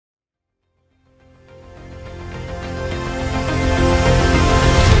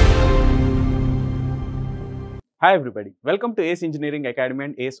Hi everybody, welcome to ACE Engineering Academy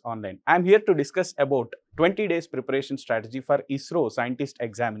and ACE Online. I am here to discuss about 20 days preparation strategy for ISRO Scientist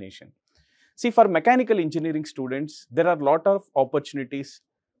examination. See, for mechanical engineering students, there are a lot of opportunities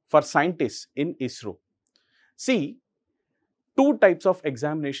for scientists in ISRO. See, two types of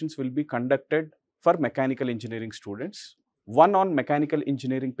examinations will be conducted for mechanical engineering students. One on mechanical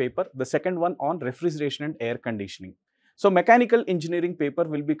engineering paper, the second one on refrigeration and air conditioning. So, mechanical engineering paper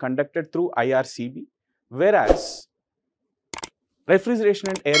will be conducted through IRCB, whereas refrigeration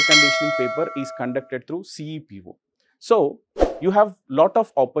and air conditioning paper is conducted through CEPO. So, you have lot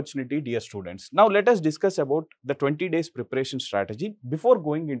of opportunity, dear students. Now, let us discuss about the 20 days preparation strategy. Before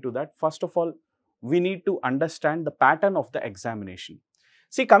going into that, first of all, we need to understand the pattern of the examination.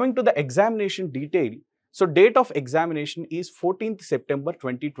 See, coming to the examination detail, so date of examination is 14th September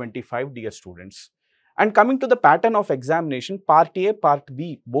 2025, dear students. And coming to the pattern of examination, part A, part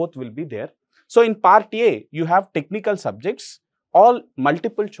B, both will be there. So, in part A, you have technical subjects, all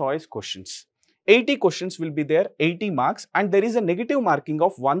multiple choice questions. 80 questions will be there, 80 marks, and there is a negative marking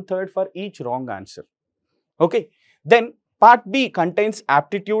of 1/3 for each wrong answer. Okay. Then part B contains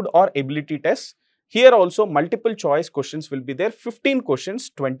aptitude or ability tests. Here also multiple choice questions will be there, 15 questions,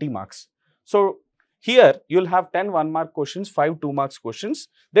 20 marks. So, here you will have 10 1-mark questions, 5 2-mark questions.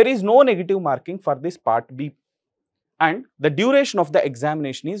 There is no negative marking for this part B. And the duration of the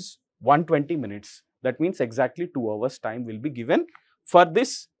examination is 120 minutes. That means exactly 2 hours time will be given for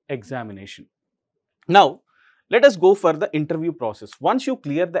this examination. Now, let us go for the interview process. Once you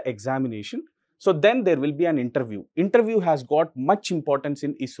clear the examination, so then there will be an interview. Interview has got much importance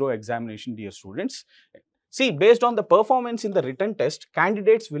in ISRO examination, dear students. See, based on the performance in the written test,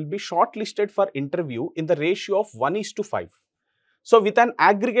 candidates will be shortlisted for interview in the ratio of 1:5. So, with an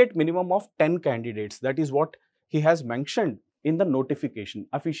aggregate minimum of 10 candidates, that is what he has mentioned in the notification,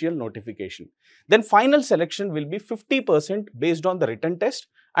 official notification. Then final selection will be 50% based on the written test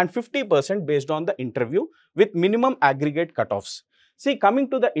and 50% based on the interview with minimum aggregate cutoffs. See, coming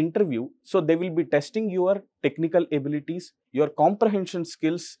to the interview, so they will be testing your technical abilities, your comprehension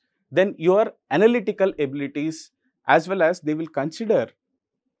skills, then your analytical abilities, as well as they will consider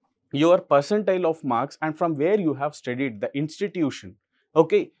your percentile of marks and from where you have studied, the institution.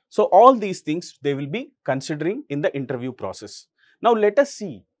 Okay, so all these things they will be considering in the interview process. Now, let us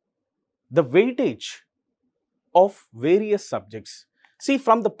see the weightage of various subjects. See,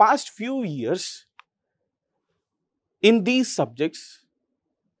 from the past few years, in these subjects,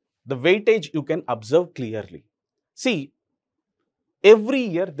 the weightage you can observe clearly. See, every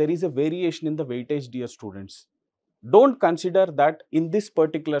year there is a variation in the weightage, dear students. Don't consider that in this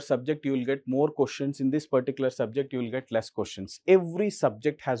particular subject you will get more questions, in this particular subject you will get less questions. Every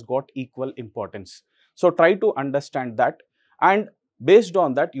subject has got equal importance. So, try to understand that, and based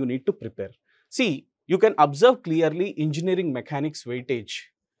on that you need to prepare. See, you can observe clearly engineering mechanics weightage.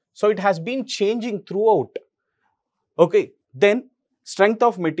 So, it has been changing throughout. Okay, then strength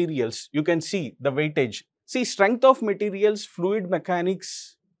of materials, you can see the weightage. See, strength of materials, fluid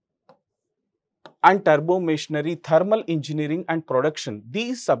mechanics and turbo machinery, thermal engineering and production,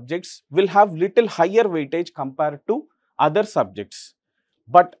 these subjects will have little higher weightage compared to other subjects.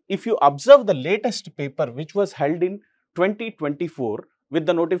 But if you observe the latest paper which was held in 2024 with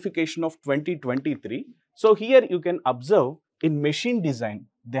the notification of 2023, so here you can observe in machine design,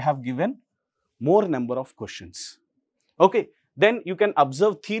 they have given more number of questions. Okay, then you can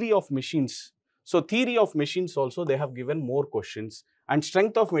observe theory of machines. So, theory of machines also they have given more questions, and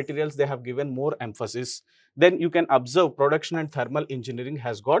strength of materials they have given more emphasis. Then you can observe production and thermal engineering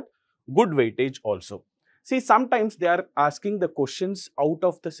has got good weightage also. See, sometimes they are asking the questions out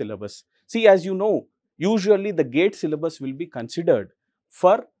of the syllabus. See, as you know, usually the GATE syllabus will be considered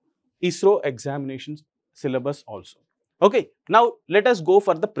for ISRO examinations syllabus also. Okay, now let us go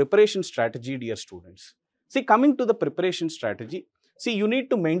for the preparation strategy, dear students. See, coming to the preparation strategy, see, you need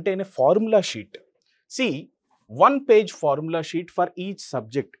to maintain a formula sheet. See, 1-page formula sheet for each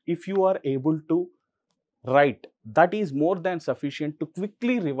subject. If you are able to write, that is more than sufficient to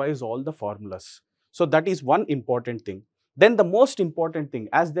quickly revise all the formulas. So, that is one important thing. Then the most important thing,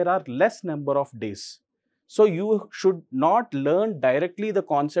 as there are less number of days, so you should not learn directly the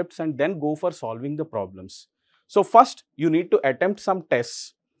concepts and then go for solving the problems. So, first you need to attempt some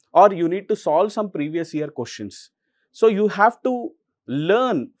tests or you need to solve some previous year questions. So, you have to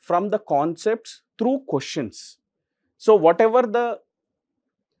learn from the concepts through questions. So, whatever the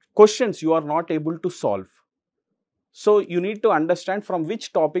questions you are not able to solve, so you need to understand from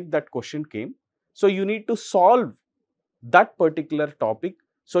which topic that question came. So, you need to solve that particular topic.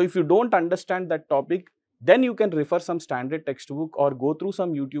 So, if you don't understand that topic, then you can refer some standard textbook or go through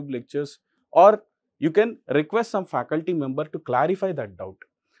some YouTube lectures, or you can request some faculty member to clarify that doubt.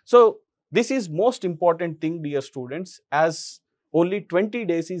 So this is most important thing, dear students, as only 20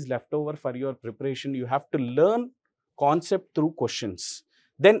 days is left over for your preparation. You have to learn concept through questions.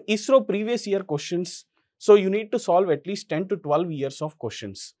 Then ISRO previous year questions. So you need to solve at least 10 to 12 years of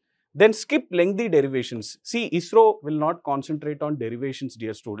questions. Then skip lengthy derivations. See, ISRO will not concentrate on derivations,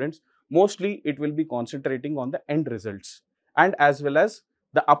 dear students. Mostly it will be concentrating on the end results and as well as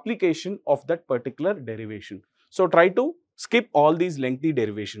the application of that particular derivation. So try to skip all these lengthy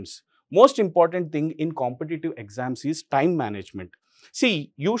derivations. Most important thing in competitive exams is time management.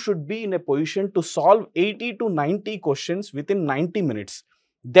 See, you should be in a position to solve 80 to 90 questions within 90 minutes.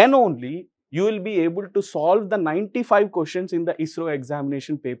 Then only you will be able to solve the 95 questions in the ISRO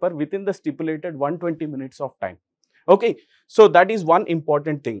examination paper within the stipulated 120 minutes of time. Okay, so that is one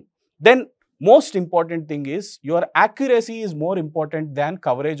important thing. Then most important thing is your accuracy is more important than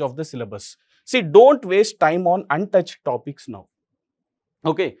coverage of the syllabus. See, don't waste time on untouched topics now.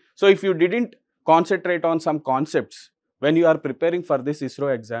 Okay, so if you didn't concentrate on some concepts when you are preparing for this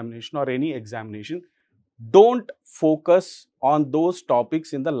ISRO examination or any examination, don't focus on those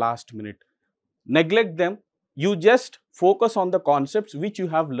topics in the last minute. Neglect them. You just focus on the concepts which you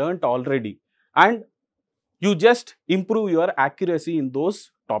have learnt already and you just improve your accuracy in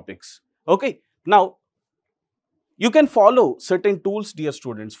those topics. Okay, now you can follow certain tools, dear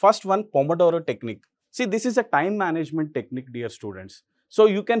students. First one, Pomodoro technique. See, this is a time management technique, dear students. So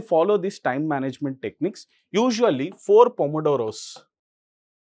you can follow this time management techniques. Usually 4 Pomodoros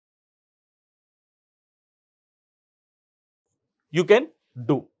you can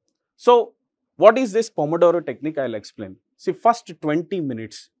do. So what is this Pomodoro technique? I'll explain. See, first 20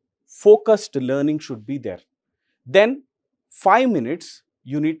 minutes focused learning should be there. Then 5 minutes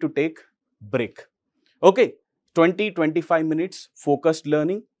you need to take break. Okay, 20-25 minutes focused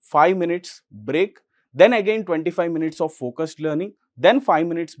learning, 5 minutes break, then again 25 minutes of focused learning, then 5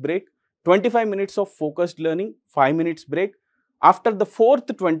 minutes break, 25 minutes of focused learning, 5 minutes break. After the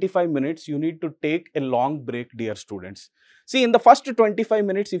fourth 25 minutes, you need to take a long break, dear students. See, in the first 25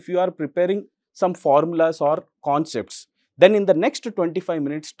 minutes, if you are preparing some formulas or concepts, then in the next 25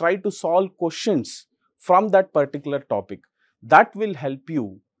 minutes, try to solve questions from that particular topic. That will help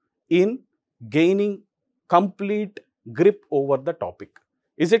you in gaining complete grip over the topic.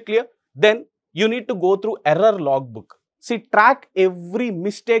 Is it clear? Then you need to go through error logbook. See, track every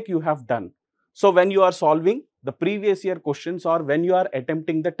mistake you have done. So when you are solving the previous year questions or when you are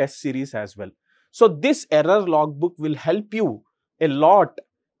attempting the test series as well. So this error logbook will help you a lot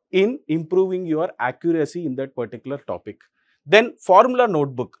in improving your accuracy in that particular topic. Then formula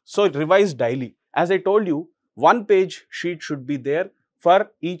notebook. So revise daily. As I told you, 1-page sheet should be there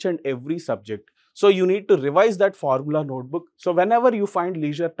for each and every subject. So you need to revise that formula notebook. So whenever you find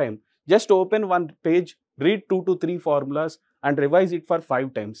leisure time, just open 1 page, read 2 to 3 formulas and revise it for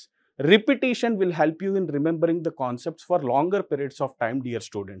 5 times. Repetition will help you in remembering the concepts for longer periods of time, dear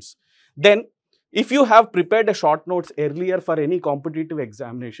students. Then, if you have prepared a short notes earlier for any competitive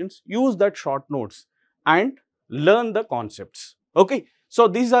examinations, use that short notes and learn the concepts. Okay, so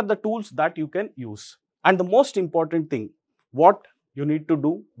these are the tools that you can use. And the most important thing, what you need to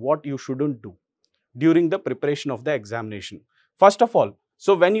do, what you shouldn't do during the preparation of the examination. First of all,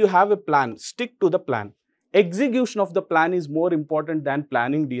 so when you have a plan, stick to the plan. Execution of the plan is more important than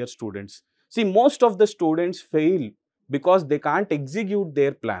planning, dear students. See, most of the students fail because they can't execute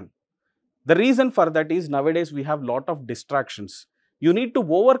their plan. The reason for that is nowadays we have lot of distractions. You need to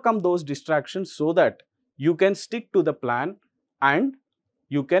overcome those distractions so that you can stick to the plan and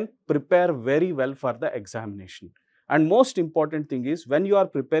you can prepare very well for the examination. And most important thing is when you are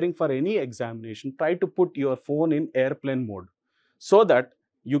preparing for any examination, try to put your phone in airplane mode so that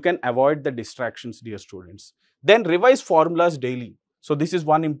you can avoid the distractions, dear students. Then revise formulas daily. So this is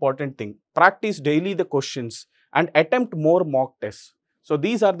one important thing. Practice daily the questions and attempt more mock tests. So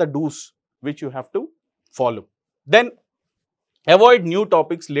these are the do's which you have to follow. Then avoid new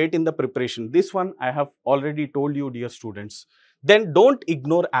topics late in the preparation. This one I have already told you, dear students. Then don't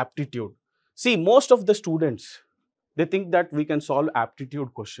ignore aptitude. See, most of the students, they think that we can solve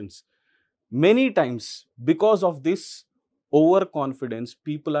aptitude questions. Many times because of this overconfidence,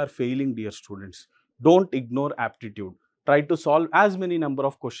 people are failing, dear students. Don't ignore aptitude. Try to solve as many number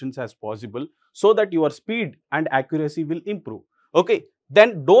of questions as possible so that your speed and accuracy will improve. Okay,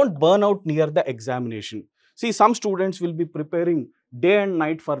 then don't burn out near the examination. See, some students will be preparing day and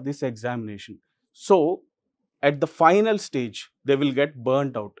night for this examination. So, at the final stage, they will get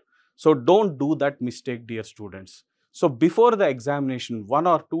burnt out. So, don't do that mistake, dear students. So, before the examination, 1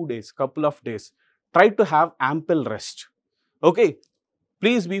 or 2 days, couple of days, try to have ample rest. Okay,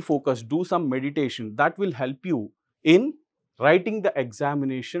 please be focused, do some meditation. That will help you in writing the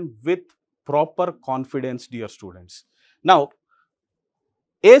examination with proper confidence, dear students. Now,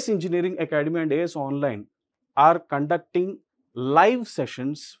 ACE Engineering Academy and ACE Online are conducting live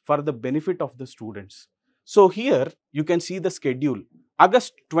sessions for the benefit of the students. So here you can see the schedule.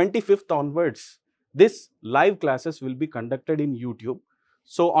 August 25th onwards, this live classes will be conducted in YouTube.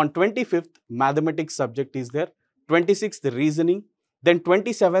 So on 25th, mathematics subject is there, 26th reasoning, then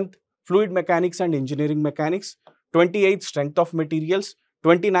 27th fluid mechanics and engineering mechanics, 28th strength of materials,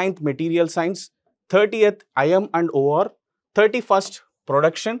 29th material science, 30th IM and OR, 31st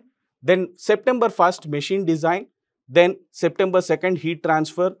production, then September 1st machine design, then September 2nd heat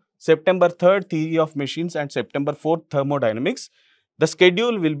transfer, September 3rd theory of machines and September 4th thermodynamics. The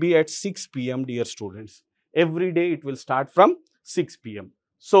schedule will be at 6 p.m. dear students. Every day it will start from 6 p.m.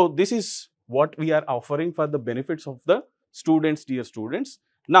 So this is what we are offering for the benefits of the students, dear students.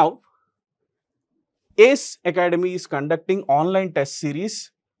 Now, ACE Academy is conducting online test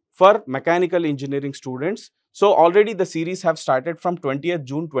series for mechanical engineering students. So already the series have started from 20th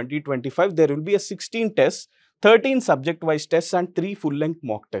June 2025. There will be a 16 tests, 13 subject-wise tests and 3 full-length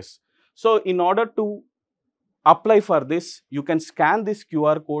mock tests. So in order to apply for this, you can scan this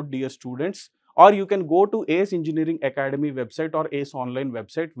QR code, dear students, or you can go to ACE Engineering Academy website or ACE Online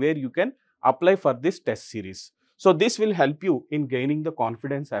website where you can apply for this test series. So this will help you in gaining the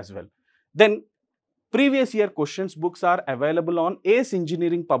confidence as well. Then previous year questions books are available on ACE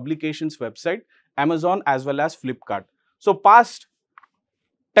Engineering Publications website, Amazon as well as Flipkart. So past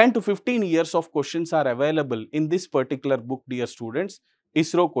 10 to 15 years of questions are available in this particular book, dear students,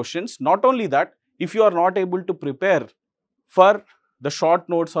 ISRO questions. Not only that, if you are not able to prepare for the short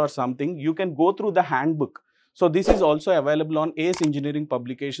notes or something, you can go through the handbook. So this is also available on ACE Engineering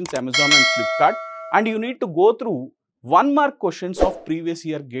Publications, Amazon and Flipkart, and you need to go through 1-mark questions of previous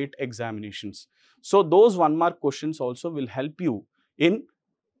year GATE examinations. So those 1-mark questions also will help you in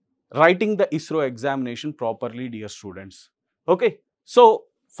writing the ISRO examination properly, dear students. Okay. So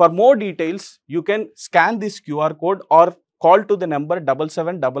for more details, you can scan this QR code or call to the number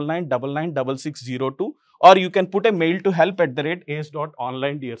 7799996602, or you can put a mail to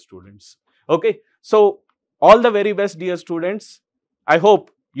help@ace.online, dear students. Okay. So all the very best, dear students. I hope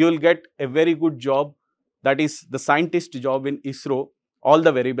you will get a very good job, that is the scientist job in ISRO. All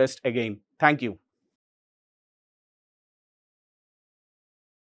the very best again. Thank you.